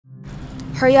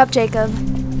Hurry up, Jacob.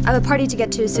 I have a party to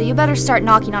get to, so you better start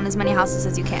knocking on as many houses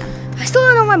as you can. I still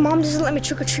don't know why Mom doesn't let me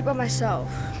trick-or-treat by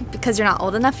myself. Because you're not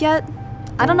old enough yet?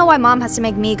 I don't know why Mom has to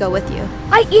make me go with you.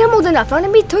 I am old enough. I'm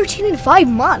gonna be 13 in 5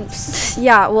 months.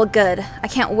 Yeah, well, good. I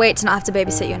can't wait to not have to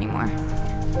babysit you anymore.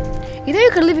 You know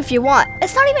you could leave if you want.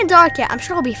 It's not even dark yet. I'm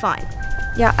sure I'll be fine.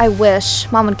 Yeah, I wish.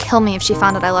 Mom would kill me if she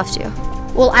found out I left you.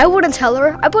 Well, I wouldn't tell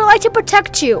her. I would like to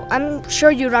protect you. I'm sure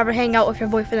you'd rather hang out with your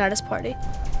boyfriend at his party.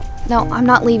 No, I'm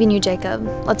not leaving you, Jacob.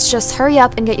 Let's just hurry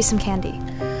up and get you some candy.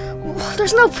 Well,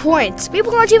 there's no point.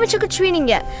 People aren't even trick-or-treating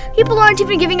yet. People aren't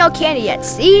even giving out candy yet,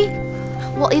 see?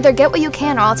 Well, either get what you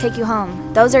can or I'll take you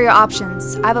home. Those are your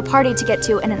options. I have a party to get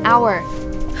to in an hour.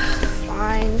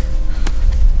 Fine.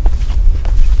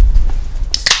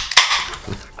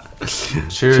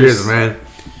 Cheers, man.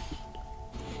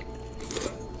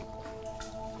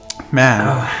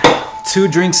 Man, 2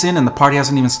 drinks in and the party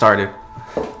hasn't even started.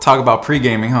 Talk about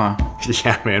pre-gaming, huh?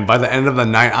 Yeah, man. By the end of the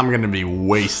night, I'm gonna be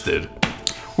wasted.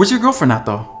 Where's your girlfriend at,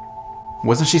 though?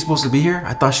 Wasn't she supposed to be here?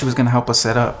 I thought she was gonna help us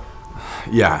set up.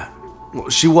 Yeah, well,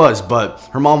 she was, but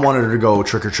her mom wanted her to go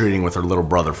trick-or-treating with her little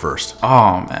brother first.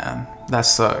 Oh, man. That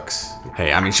sucks.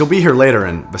 Hey, I mean, she'll be here later,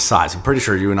 and besides, I'm pretty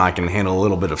sure you and I can handle a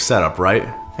little bit of setup, right?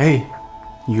 Hey,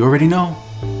 you already know.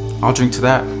 I'll drink to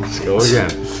that. Let's go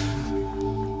again.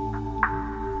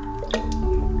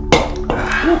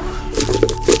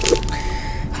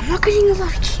 I'm not getting a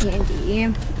lot of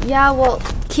candy. Yeah, well,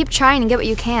 keep trying and get what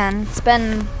you can. It's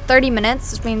been 30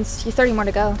 minutes, which means you're 30 more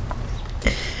to go.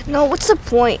 No, what's the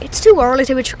point? It's too early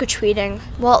to be trick-or-treating.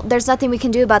 Well, there's nothing we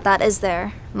can do about that, is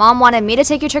there? Mom wanted me to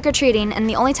take you trick-or-treating, and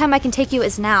the only time I can take you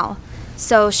is now.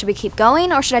 So, should we keep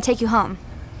going, or should I take you home?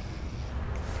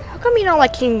 How come you don't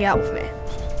like hanging out with me?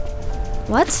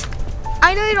 What?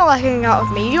 I know you don't like hanging out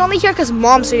with me. You're only here because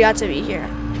Mom said you had to be here.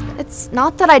 It's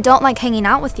not that I don't like hanging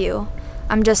out with you.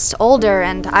 I'm just older,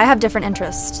 and I have different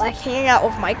interests. Like hanging out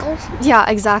with Michael? Yeah,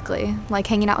 exactly. Like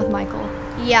hanging out with Michael.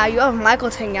 Yeah, you have Michael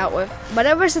to hang out with. But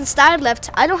ever since Dad left,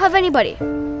 I don't have anybody.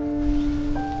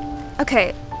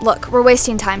 Okay, look, we're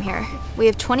wasting time here. We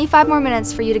have 25 more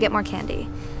minutes for you to get more candy.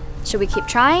 Should we keep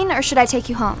trying, or should I take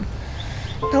you home?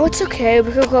 No, it's okay.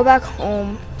 We could go back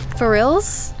home. For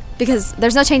reals? Because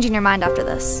there's no changing your mind after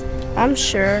this. I'm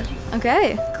sure.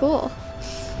 Okay, cool.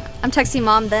 I'm texting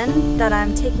Mom then that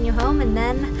I'm taking you home, and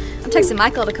then I'm texting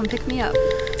Michael to come pick me up.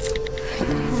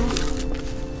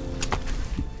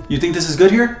 You think this is good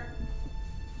here?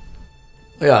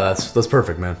 Yeah, that's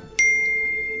perfect, man.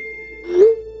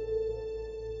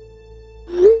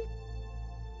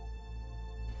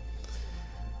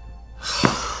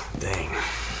 Dang.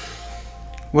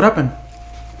 What happened?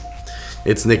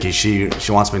 It's Nicki. She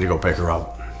wants me to go pick her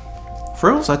up. For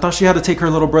reals? I thought she had to take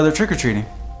her little brother trick-or-treating.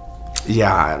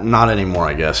 Yeah, not anymore,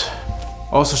 I guess.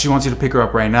 Oh, so she wants you to pick her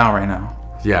up right now.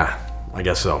 Yeah, I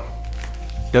guess so.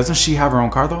 Doesn't she have her own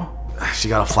car, though? She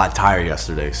got a flat tire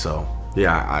yesterday, so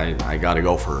yeah, I gotta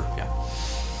go for her. Yeah.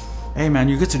 Hey, man,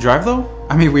 you get to drive, though?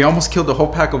 I mean, we almost killed a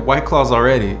whole pack of White Claws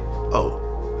already. Oh.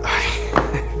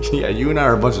 Yeah, you and I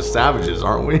are a bunch of savages,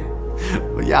 aren't we?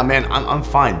 But yeah, man, I'm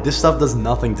fine. This stuff does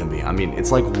nothing to me. I mean,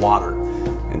 it's like water.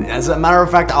 And as a matter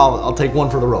of fact, I'll take one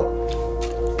for the road.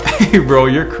 Hey, bro,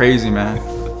 you're crazy, man.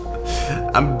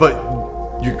 But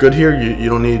you're good here? You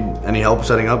don't need any help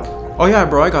setting up? Oh, yeah,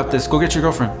 bro, I got this. Go get your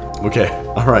girlfriend. Okay,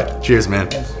 alright. Cheers, man.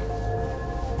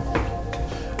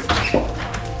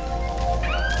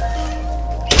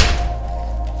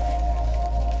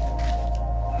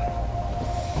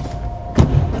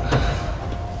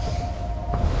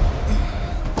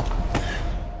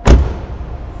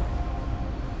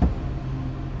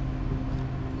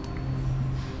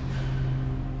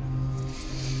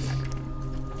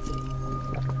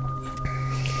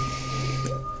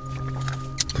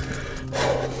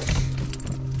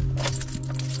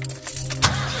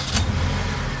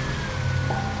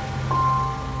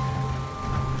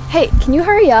 Hey, can you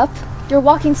hurry up? You're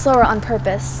walking slower on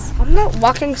purpose. I'm not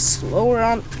walking slower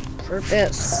on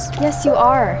purpose. Yes, you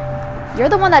are. You're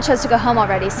the one that chose to go home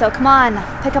already, so come on,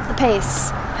 pick up the pace.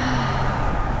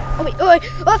 Oh, wait.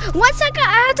 1 second,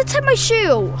 I have to tie my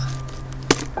shoe.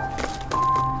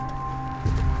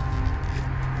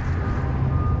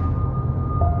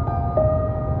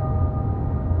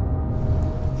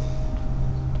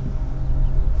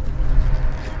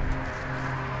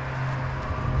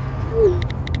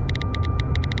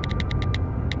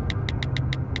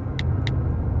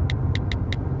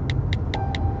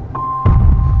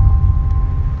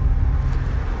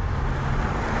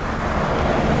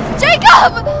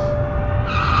 Jacob!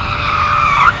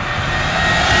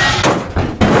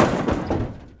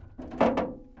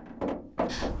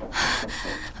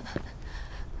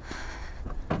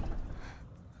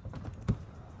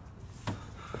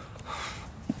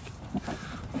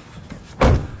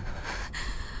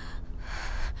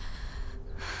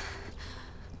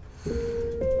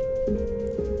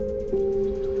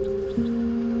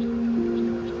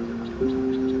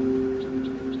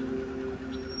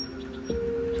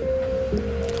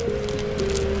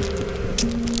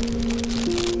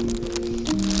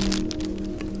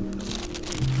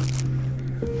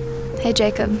 Hey,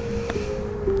 Jacob.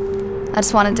 I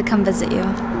just wanted to come visit you.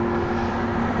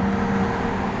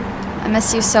 I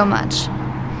miss you so much.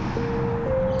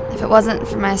 If it wasn't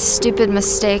for my stupid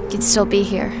mistake, you'd still be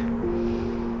here.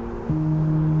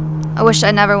 I wish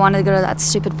I never wanted to go to that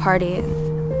stupid party.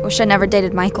 I wish I never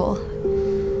dated Michael.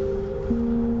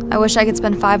 I wish I could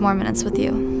spend 5 more minutes with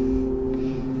you.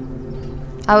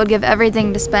 I would give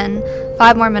everything to spend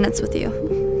 5 more minutes with you.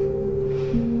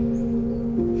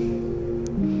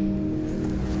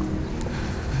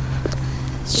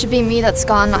 It should be me that's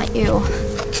gone, not you.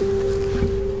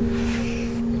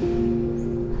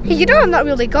 Hey, you know I'm not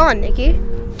really gone, Nicki.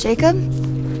 Jacob?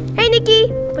 Hey,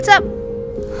 Nicki. What's up?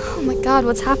 Oh my god,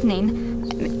 what's happening?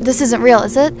 This isn't real,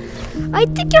 is it? I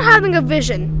think you're having a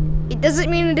vision. It doesn't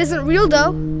mean it isn't real,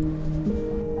 though.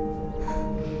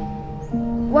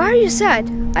 Why are you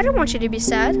sad? I don't want you to be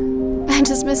sad. I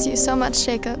just miss you so much,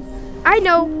 Jacob. I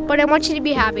know, but I want you to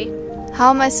be happy. How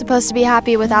am I supposed to be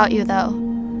happy without you, though?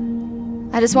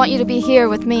 I just want you to be here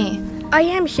with me. I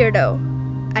am here, though.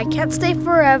 I can't stay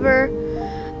forever,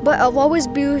 but I'll always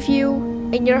be with you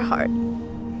in your heart.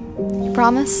 You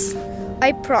promise?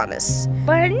 I promise.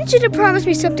 But I need you to promise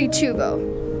me something too, though.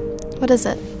 What is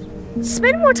it?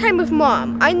 Spend more time with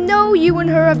Mom. I know you and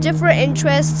her have different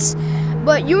interests,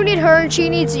 but you need her and she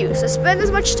needs you. So spend as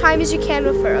much time as you can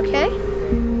with her, okay?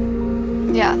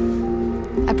 Yeah,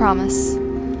 I promise.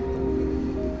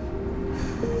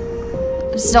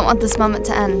 I just don't want this moment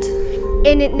to end.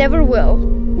 And it never will.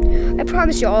 I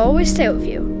promise you, I'll always stay with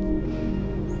you.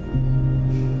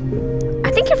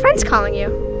 I think your friend's calling you.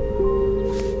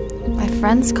 My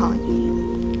friend's calling me.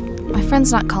 My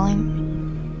friend's not calling me.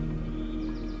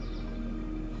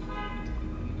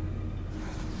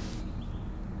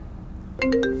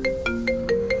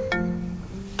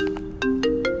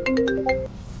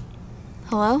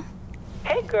 Hello?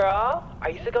 Hey girl, are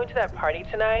you still going to that party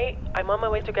tonight? I'm on my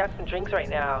way to grab some drinks right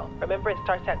now. Remember, it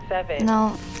starts at 7.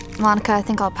 No, Monica, I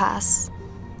think I'll pass.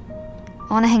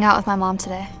 I want to hang out with my mom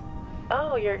today.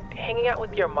 Oh, you're hanging out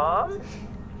with your mom?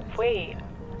 Wait,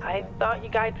 I thought you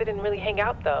guys didn't really hang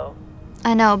out though.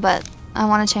 I know, but I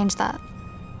want to change that.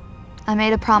 I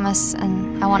made a promise,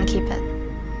 and I want to keep it.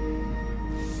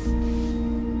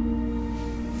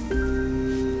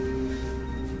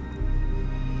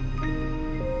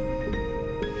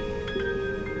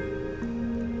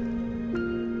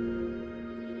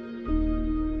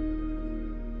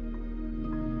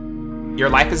 Your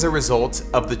life is a result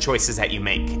of the choices that you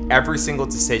make. Every single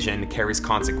decision carries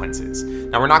consequences.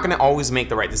 Now, we're not going to always make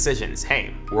the right decisions.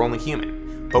 Hey, we're only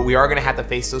human. But we are going to have to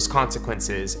face those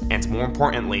consequences and, more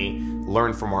importantly,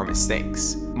 learn from our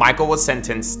mistakes. Michael was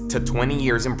sentenced to 20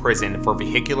 years in prison for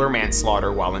vehicular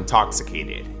manslaughter while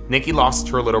intoxicated. Nicki lost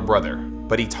her little brother,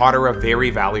 but he taught her a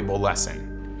very valuable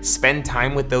lesson. Spend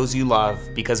time with those you love,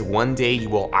 because one day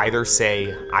you will either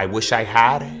say, I wish I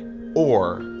had,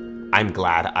 or I'm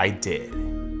glad I did.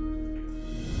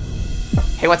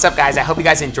 Hey, what's up guys? I hope you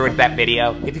guys enjoyed that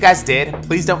video. If you guys did,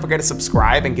 please don't forget to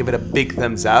subscribe and give it a big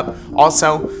thumbs up.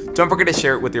 Also, don't forget to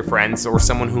share it with your friends or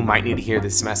someone who might need to hear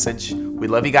this message. We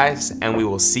love you guys, and we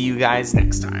will see you guys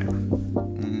next time.